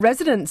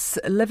Residents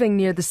living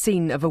near the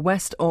scene of a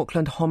West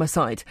Auckland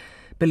homicide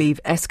believe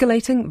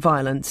escalating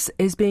violence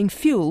is being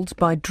fuelled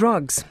by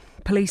drugs.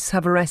 Police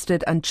have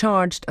arrested and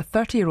charged a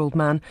 30-year-old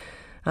man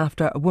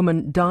after a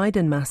woman died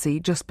in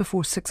Massey just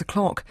before 6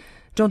 o'clock.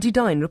 Jonty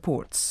Dine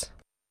reports.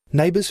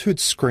 Neighbours heard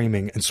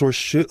screaming and saw a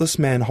shirtless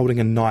man holding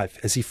a knife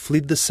as he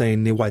fled the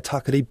scene near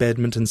Waitakere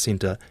Badminton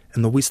Centre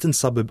in the western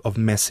suburb of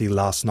Massey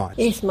last night.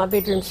 Yes, my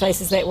bedroom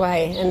faces that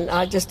way, and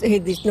I just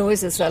heard these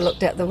noises. I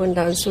looked out the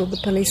window and saw the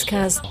police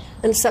cars,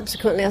 and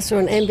subsequently I saw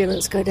an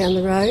ambulance go down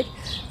the road,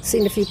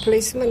 seen a few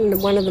policemen,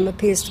 and one of them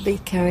appears to be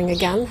carrying a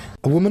gun.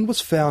 A woman was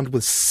found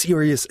with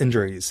serious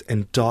injuries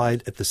and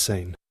died at the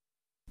scene.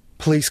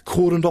 Police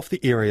cordoned off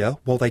the area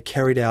while they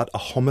carried out a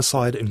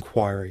homicide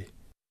inquiry.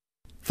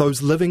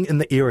 Those living in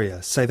the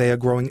area say they are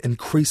growing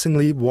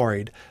increasingly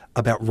worried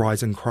about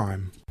rising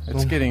crime.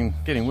 It's getting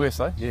worse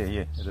though. Yeah,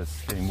 it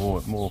is getting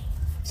more.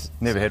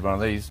 Never had one of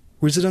these.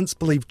 Residents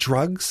believe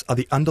drugs are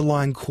the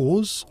underlying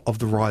cause of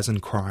the rise in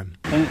crime.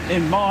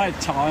 In my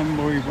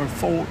time, we were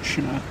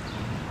fortunate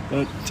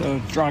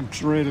that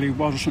drugs really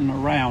wasn't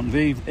around,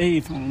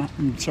 even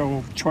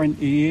until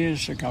 20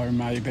 years ago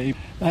maybe.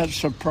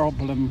 That's a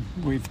problem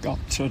we've got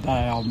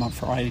today, I'm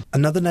afraid.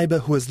 Another neighbour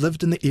who has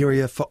lived in the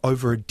area for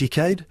over a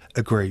decade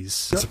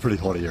agrees. It's a pretty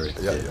hot area.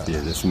 Yeah,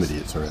 there's some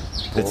idiots around.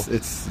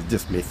 It's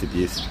just meth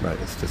abuse, mate.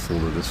 It's just all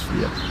of this,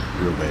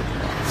 real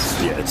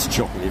bad. Yeah, it's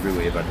chopping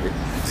everywhere, but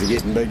it's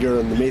getting bigger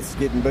and the meth's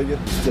getting bigger.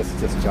 It's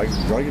just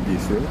drug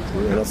abuse, really.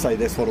 And I say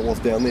that's what it was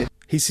down there.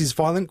 He says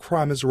violent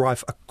crime is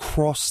rife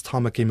across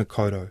Tamaki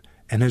Makaurau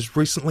and has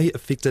recently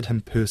affected him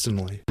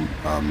personally.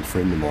 A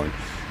friend of mine,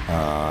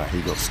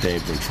 he got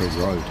stabbed on Trill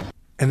Road.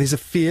 And there's a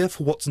fear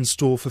for what's in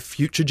store for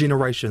future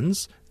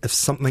generations if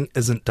something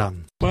isn't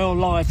done. Well,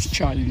 life's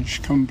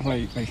changed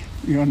completely.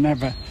 You'll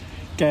never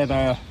get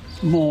a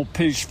more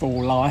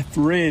peaceful life,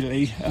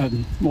 really,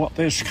 than what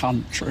this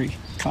country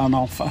can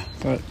offer.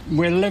 But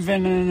we're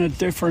living in a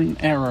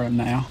different era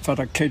now for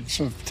the kids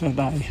of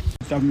today.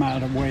 Doesn't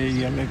matter where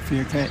you live,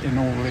 you're getting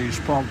all these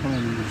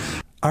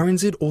problems.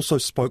 RNZ also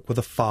spoke with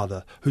a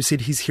father who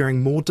said he's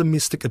hearing more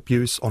domestic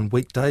abuse on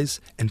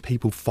weekdays and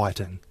people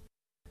fighting.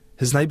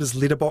 His neighbour's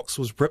letterbox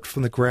was ripped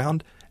from the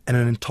ground and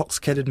an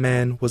intoxicated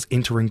man was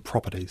entering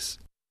properties.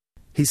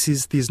 He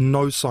says there's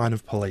no sign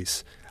of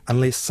police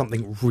unless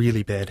something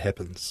really bad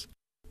happens.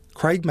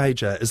 Craig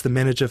Major is the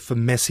manager for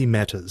Massey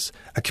Matters,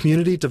 a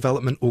community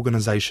development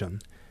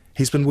organisation.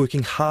 He's been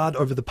working hard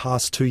over the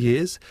past 2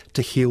 years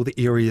to heal the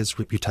area's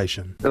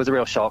reputation. It was a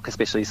real shock,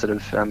 especially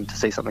to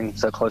see something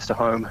so close to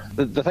home.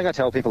 The thing I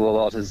tell people a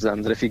lot is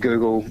that if you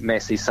Google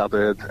Massey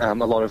suburb, a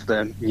lot of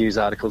the news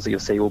articles that you'll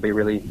see will be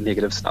really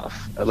negative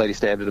stuff. A lady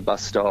stabbed at a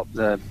bus stop,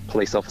 the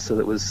police officer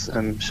that was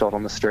shot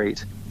on the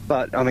street.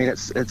 But, I mean,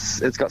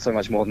 it's got so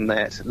much more than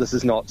that. This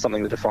is not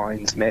something that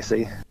defines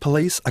Massey.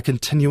 Police are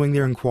continuing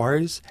their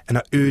inquiries and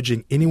are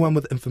urging anyone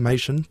with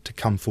information to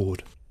come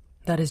forward.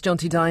 That is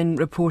Jonty Dine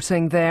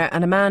reporting there.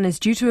 And a man is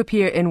due to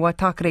appear in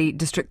Waitakere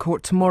District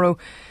Court tomorrow,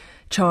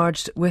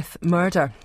 charged with murder.